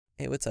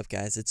Hey, what's up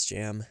guys, it's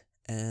Jam,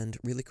 and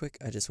really quick,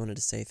 I just wanted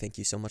to say thank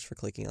you so much for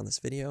clicking on this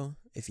video.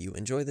 If you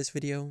enjoy this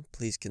video,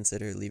 please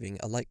consider leaving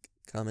a like,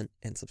 comment,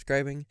 and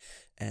subscribing,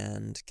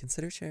 and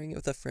consider sharing it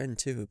with a friend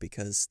too,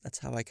 because that's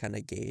how I kind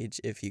of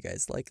gauge if you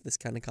guys like this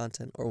kind of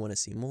content or want to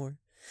see more.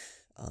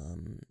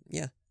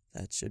 Yeah,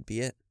 that should be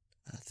it.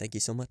 Thank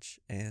you so much,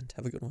 and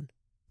have a good one.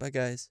 Bye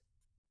guys.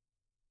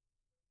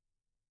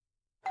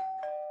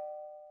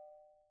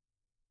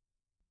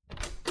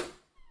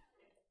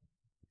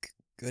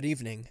 Good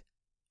evening.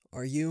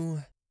 Are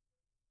you...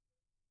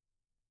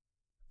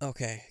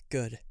 Okay,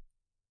 good.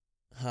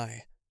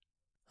 Hi,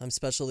 I'm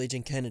Special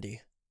Agent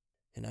Kennedy,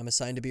 and I'm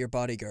assigned to be your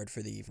bodyguard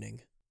for the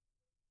evening.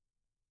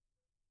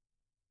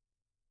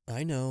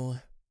 I know,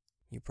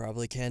 you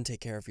probably can take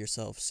care of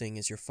yourself, seeing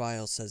as your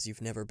file says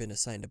you've never been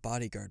assigned a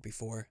bodyguard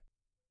before.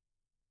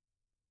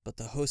 But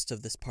the host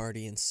of this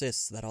party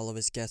insists that all of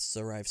his guests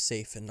arrive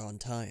safe and on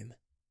time.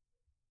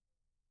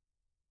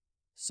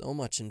 So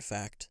much, in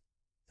fact,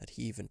 that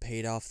he even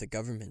paid off the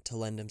government to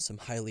lend him some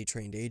highly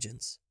trained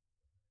agents.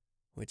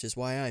 Which is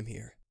why I'm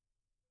here.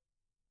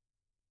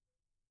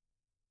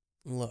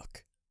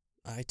 Look,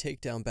 I take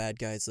down bad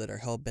guys that are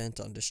hell-bent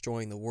on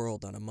destroying the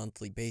world on a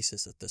monthly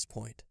basis at this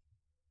point.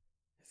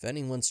 If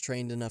anyone's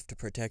trained enough to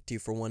protect you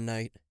for one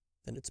night,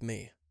 then it's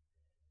me.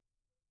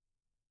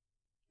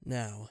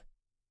 Now,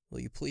 will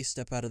you please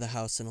step out of the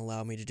house and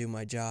allow me to do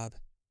my job?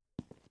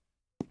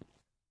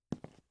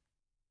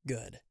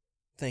 Good.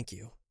 Thank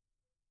you.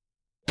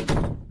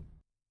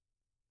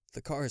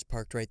 The car is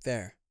parked right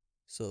there,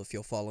 so if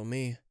you'll follow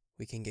me,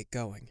 we can get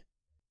going.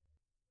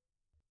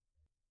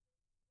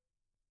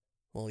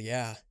 Well,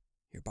 yeah,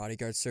 your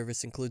bodyguard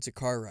service includes a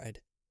car ride,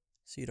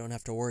 so you don't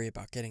have to worry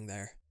about getting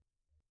there.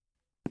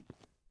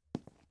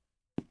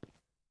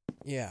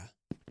 Yeah,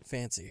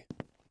 fancy.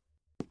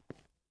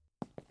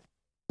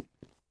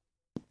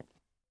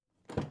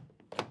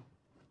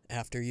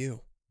 After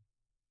you.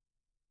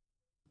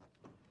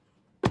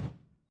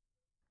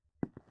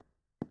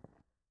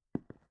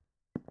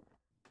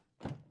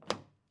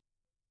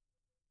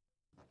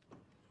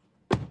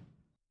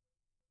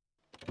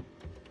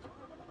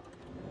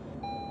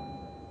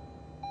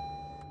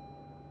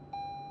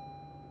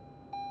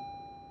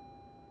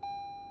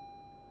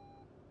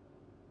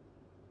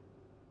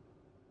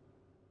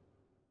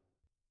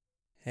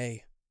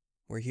 Hey,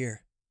 we're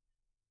here.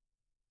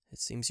 It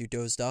seems you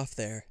dozed off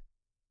there.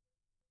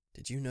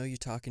 Did you know you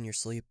talk in your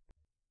sleep?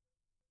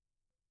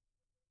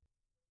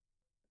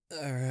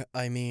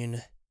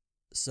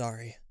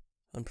 Sorry,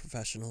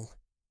 unprofessional.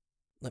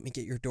 Let me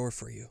get your door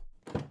for you.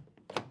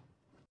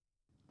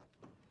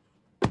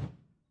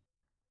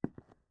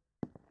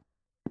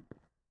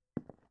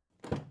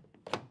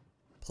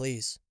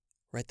 Please,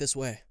 right this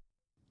way.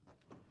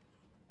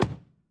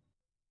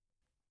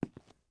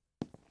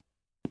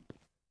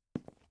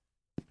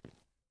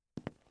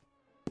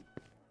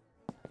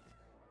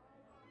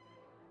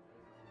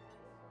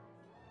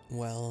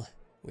 Well,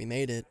 we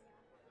made it.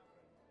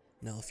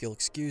 Now if you'll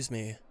excuse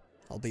me,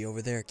 I'll be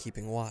over there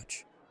keeping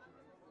watch.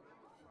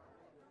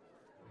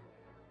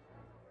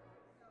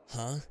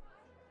 Huh?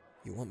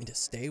 You want me to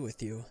stay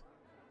with you?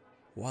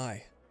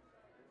 Why?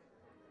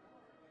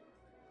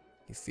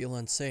 You feel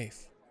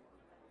unsafe.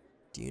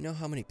 Do you know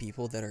how many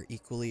people that are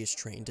equally as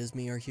trained as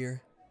me are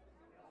here?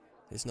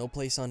 There's no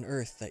place on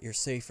Earth that you're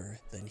safer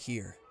than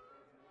here.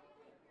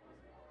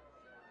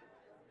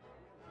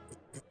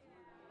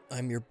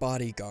 I'm your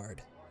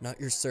bodyguard, not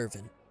your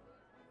servant.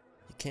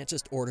 You can't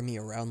just order me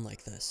around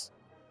like this.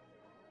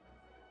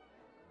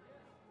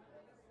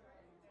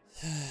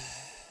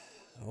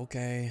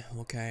 Okay.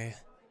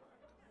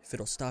 If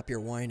it'll stop your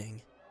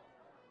whining,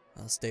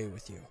 I'll stay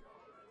with you.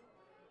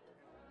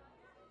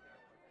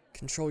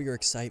 Control your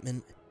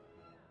excitement.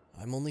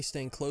 I'm only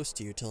staying close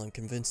to you till I'm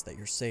convinced that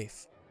you're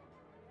safe.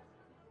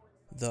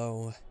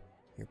 Though,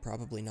 you're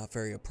probably not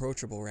very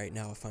approachable right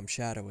now if I'm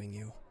shadowing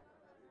you.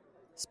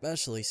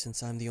 Especially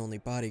since I'm the only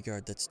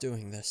bodyguard that's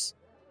doing this.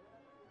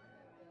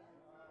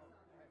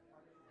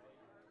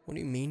 What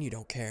do you mean you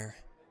don't care?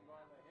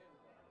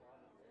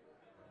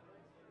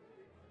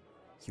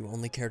 You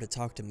only care to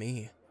talk to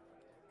me.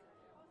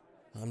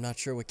 I'm not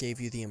sure what gave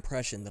you the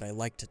impression that I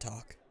like to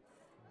talk.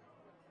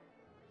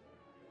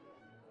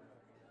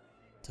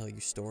 Tell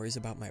you stories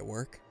about my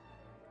work?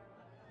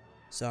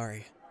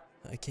 Sorry,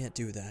 I can't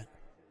do that.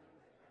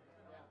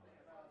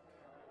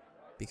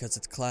 Because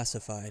it's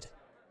classified.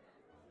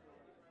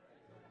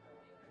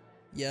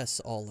 Yes,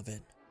 all of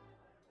it.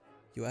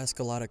 You ask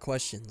a lot of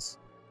questions.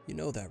 You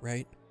know that,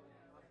 right?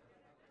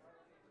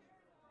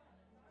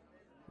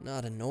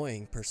 Not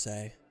annoying, per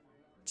se.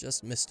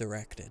 Just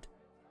misdirected.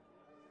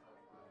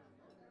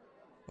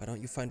 Why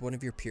don't you find one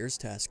of your peers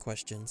to ask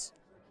questions?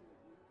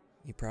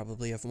 You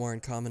probably have more in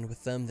common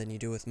with them than you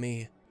do with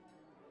me.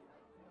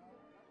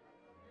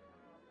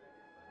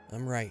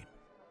 I'm right.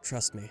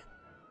 Trust me.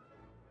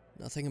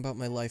 Nothing about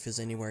my life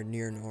is anywhere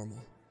near normal.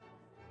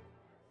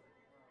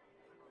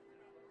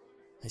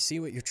 I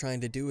see what you're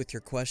trying to do with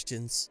your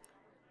questions,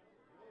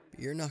 but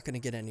you're not going to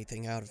get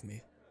anything out of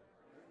me.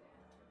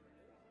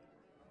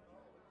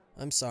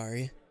 I'm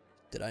sorry.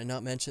 Did I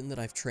not mention that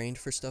I've trained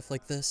for stuff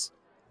like this?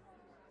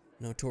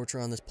 No torture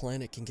on this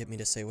planet can get me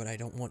to say what I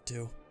don't want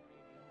to.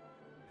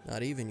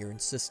 Not even your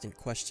insistent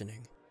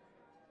questioning.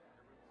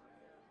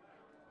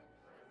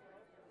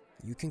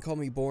 You can call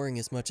me boring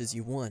as much as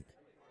you want.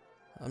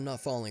 I'm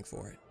not falling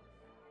for it.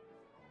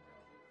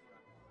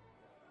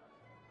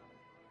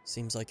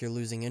 Seems like you're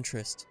losing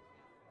interest.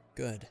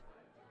 Good.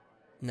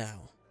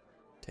 Now,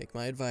 take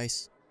my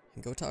advice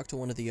and go talk to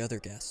one of the other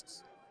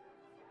guests.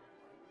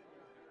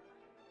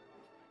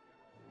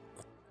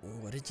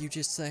 What did you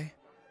just say?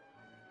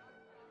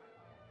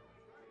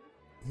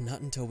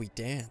 Not until we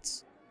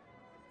dance.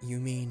 You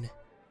mean,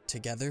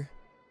 together?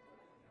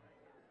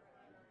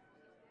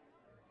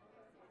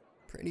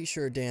 Pretty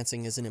sure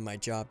dancing isn't in my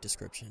job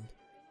description.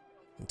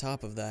 On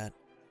top of that,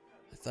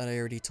 I thought I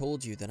already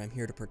told you that I'm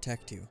here to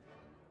protect you,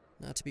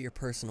 not to be your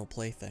personal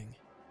plaything.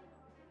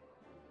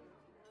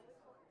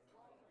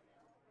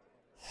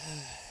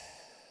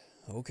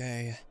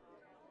 Okay,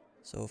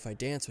 so if I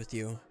dance with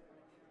you,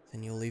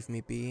 then you'll leave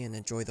me be and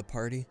enjoy the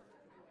party?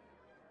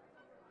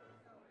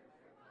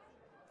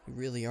 You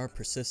really are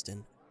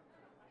persistent.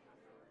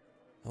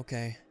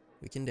 Okay,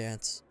 we can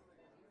dance,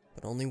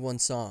 but only one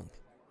song.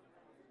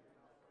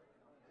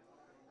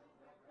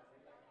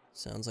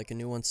 Sounds like a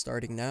new one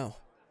starting now.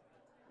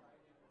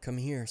 Come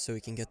here so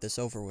we can get this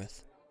over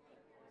with.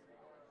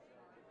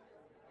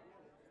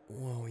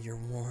 Whoa, you're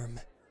warm.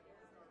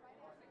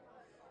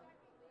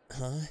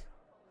 Huh?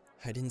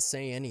 I didn't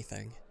say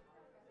anything.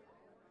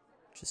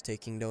 Just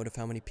taking note of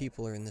how many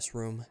people are in this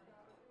room.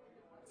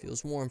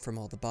 Feels warm from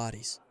all the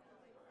bodies.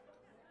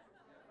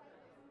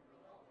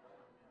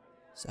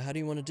 So how do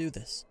you want to do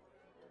this?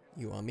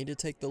 You want me to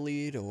take the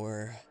lead,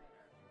 or...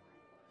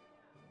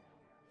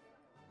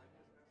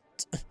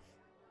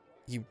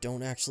 You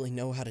don't actually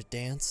know how to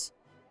dance?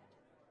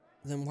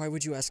 Then why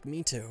would you ask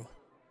me to?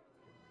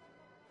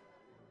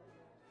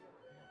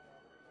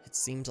 It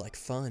seemed like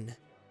fun.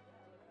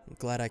 I'm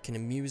glad I can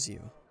amuse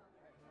you.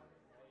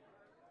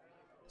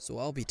 So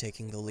I'll be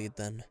taking the lead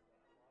then.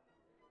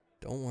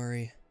 Don't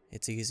worry,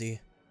 it's easy.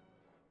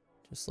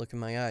 Just look in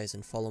my eyes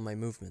and follow my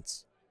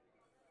movements.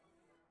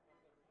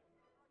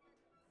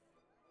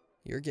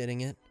 You're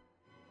getting it.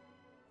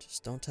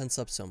 Just don't tense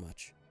up so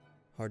much.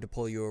 Hard to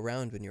pull you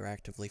around when you're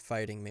actively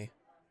fighting me.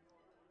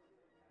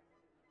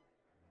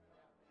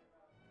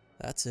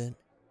 That's it.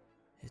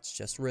 It's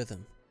just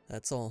rhythm,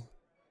 that's all.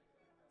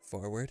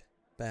 Forward,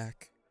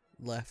 back,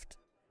 left,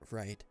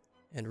 right,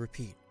 and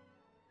repeat.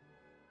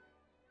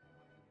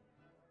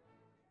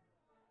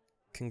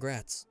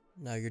 Congrats,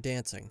 now you're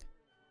dancing.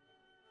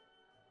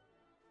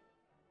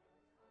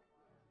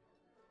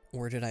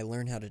 Where did I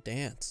learn how to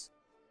dance?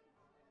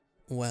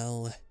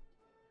 Well,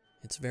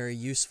 it's very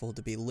useful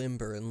to be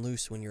limber and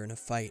loose when you're in a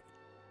fight,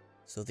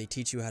 so they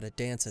teach you how to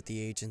dance at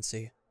the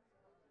agency.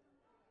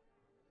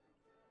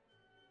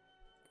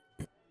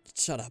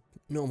 Shut up,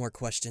 no more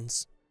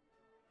questions.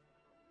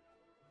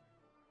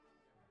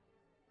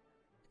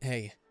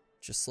 Hey,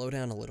 just slow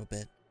down a little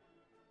bit.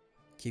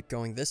 Keep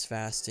going this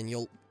fast and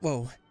you'll...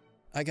 Whoa,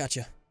 I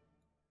gotcha.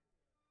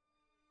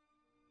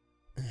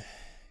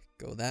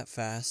 Go that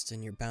fast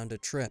and you're bound to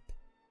trip.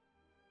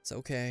 It's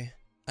okay,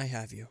 I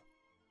have you.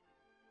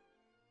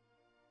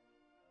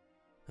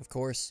 Of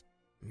course,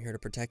 I'm here to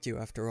protect you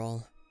after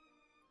all.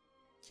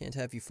 Can't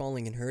have you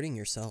falling and hurting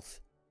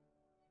yourself.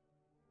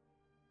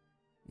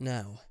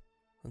 Now,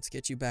 let's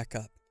get you back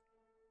up.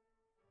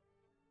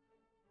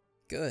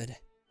 Good.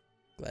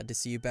 Glad to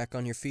see you back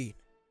on your feet.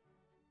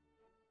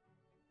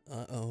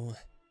 Uh-oh.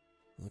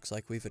 Looks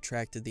like we've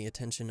attracted the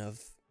attention of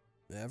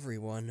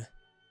everyone.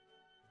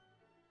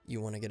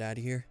 You want to get out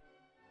of here?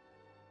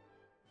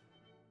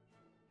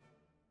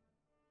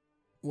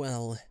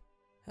 Well,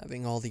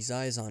 having all these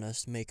eyes on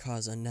us may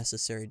cause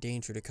unnecessary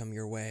danger to come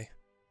your way.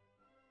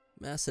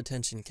 Mass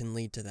attention can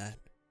lead to that.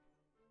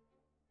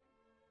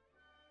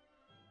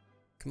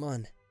 Come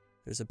on,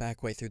 there's a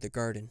back way through the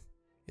garden.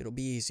 It'll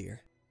be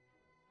easier.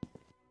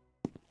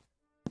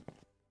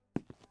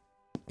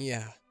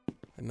 Yeah,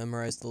 I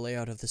memorized the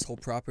layout of this whole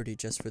property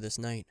just for this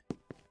night.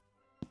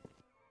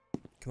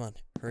 Come on,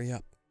 hurry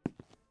up.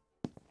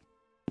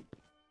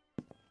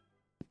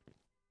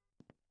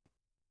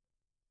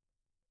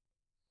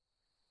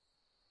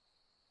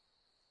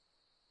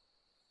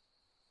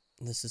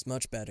 This is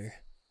much better.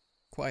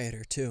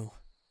 Quieter, too.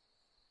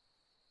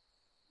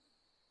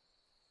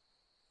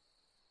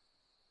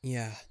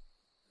 Yeah,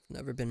 I've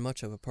never been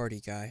much of a party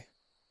guy.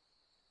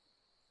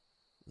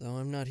 Though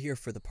I'm not here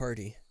for the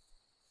party.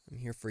 I'm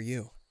here for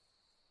you.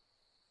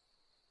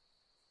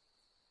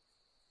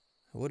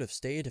 I would have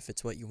stayed if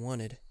it's what you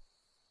wanted,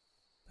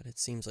 but it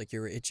seems like you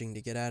were itching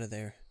to get out of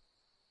there.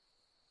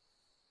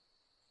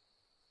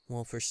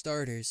 Well, for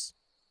starters,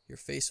 your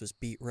face was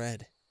beet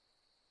red.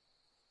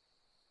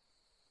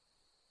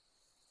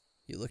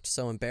 You looked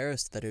so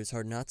embarrassed that it was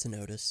hard not to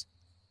notice.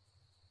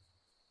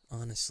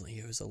 Honestly,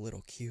 it was a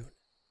little cute.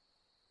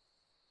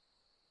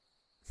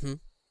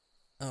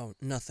 Oh,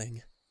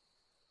 nothing.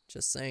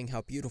 Just saying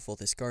how beautiful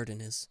this garden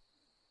is.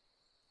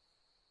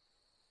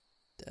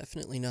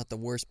 Definitely not the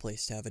worst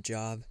place to have a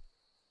job.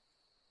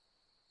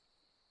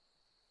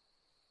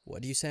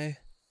 What do you say?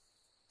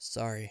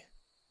 Sorry.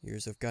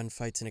 Years of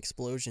gunfights and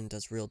explosion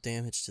does real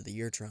damage to the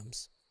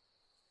eardrums.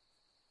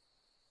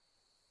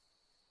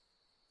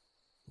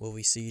 Will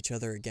we see each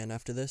other again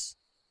after this?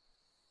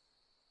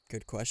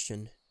 Good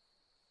question.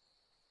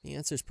 The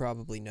answer's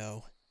probably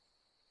no.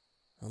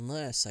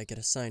 Unless I get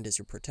assigned as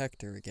your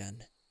protector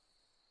again.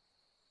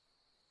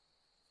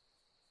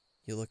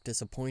 You look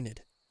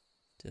disappointed.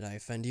 Did I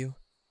offend you?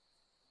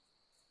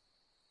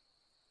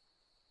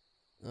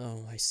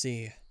 Oh, I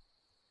see.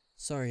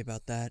 Sorry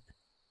about that.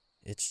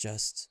 It's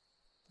just,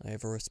 I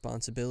have a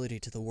responsibility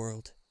to the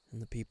world and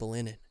the people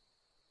in it.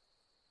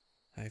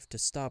 I have to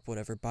stop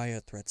whatever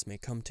bio-threats may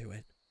come to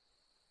it.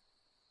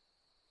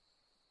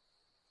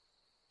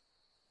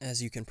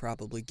 As you can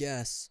probably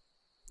guess,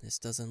 this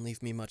doesn't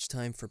leave me much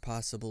time for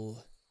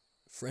possible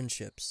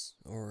friendships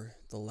or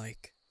the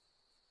like.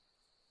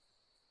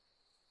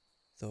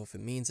 Though if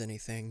it means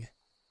anything,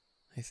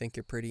 I think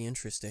you're pretty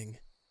interesting.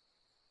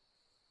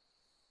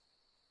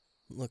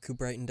 Look who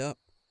brightened up.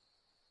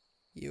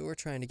 You were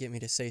trying to get me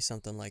to say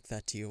something like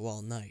that to you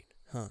all night,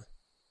 huh?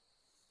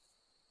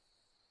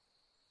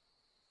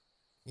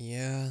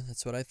 Yeah,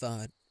 that's what I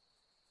thought.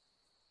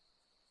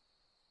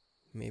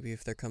 Maybe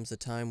if there comes a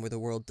time where the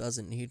world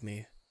doesn't need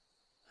me,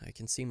 I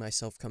can see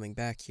myself coming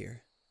back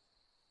here,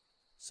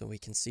 so we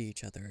can see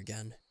each other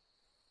again.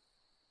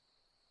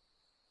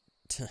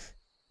 Do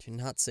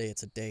not say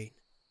it's a date.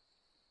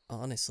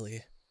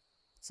 Honestly,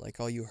 it's like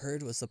all you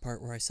heard was the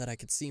part where I said I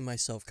could see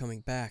myself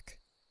coming back.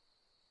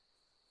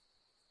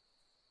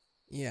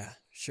 Yeah,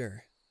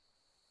 sure.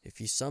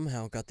 If you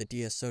somehow got the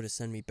DSO to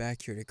send me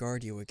back here to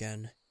guard you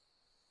again,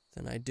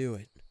 then I'd do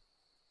it.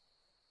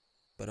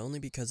 But only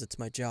because it's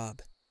my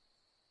job.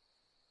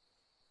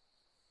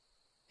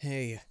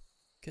 Hey,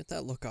 get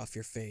that look off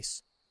your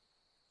face.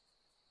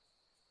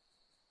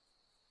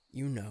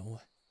 You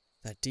know,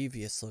 that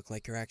devious look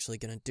like you're actually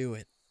gonna do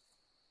it.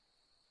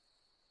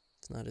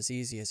 It's not as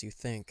easy as you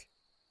think.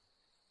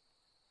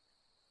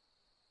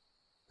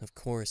 Of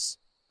course,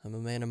 I'm a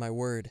man of my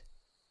word.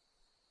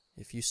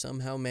 If you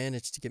somehow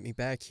manage to get me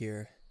back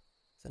here,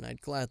 then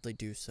I'd gladly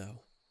do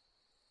so.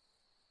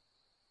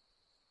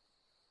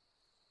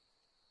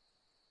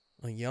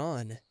 A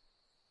yawn?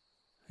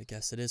 I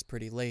guess it is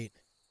pretty late.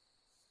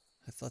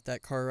 I thought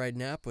that car ride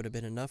nap would have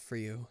been enough for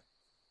you.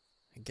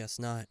 I guess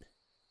not.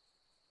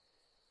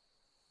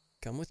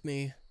 Come with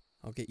me,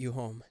 I'll get you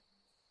home.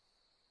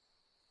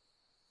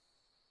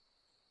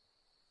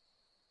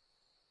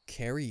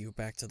 Carry you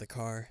back to the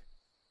car?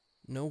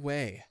 No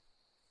way.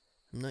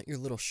 I'm not your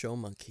little show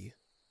monkey.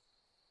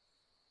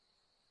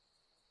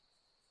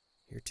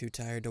 You're too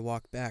tired to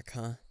walk back,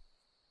 huh?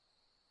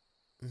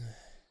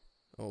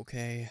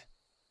 Okay,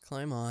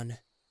 climb on.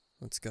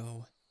 Let's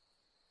go.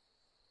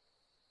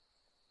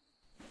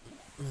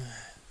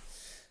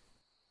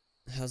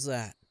 How's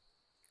that?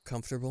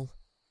 Comfortable?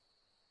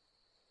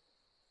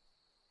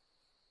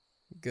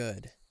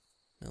 Good.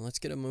 Now let's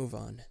get a move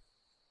on.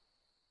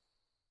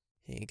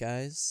 Hey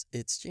guys,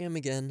 it's Jam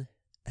again,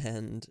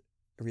 and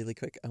really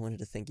quick, I wanted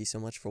to thank you so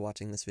much for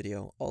watching this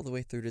video all the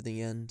way through to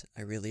the end.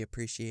 I really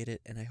appreciate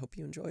it, and I hope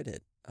you enjoyed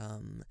it.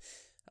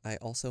 I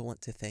also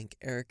want to thank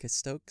Erica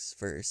Stokes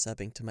for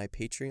subbing to my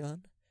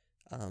Patreon.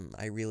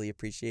 I really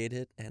appreciate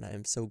it, and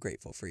I'm so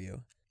grateful for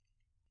you.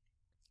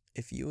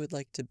 If you would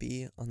like to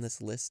be on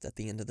this list at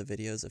the end of the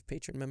videos of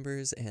patron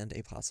members and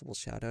a possible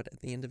shoutout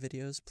at the end of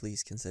videos,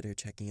 please consider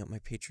checking out my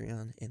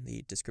Patreon in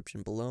the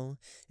description below.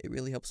 It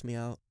really helps me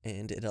out,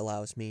 and it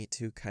allows me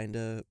to kind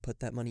of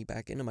put that money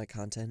back into my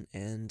content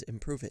and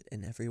improve it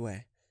in every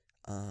way.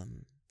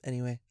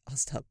 Anyway, I'll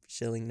stop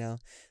shilling now.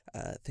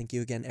 Thank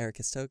you again,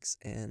 Erica Stokes,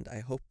 and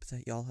I hope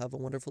that y'all have a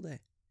wonderful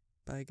day.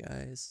 Bye,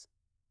 guys.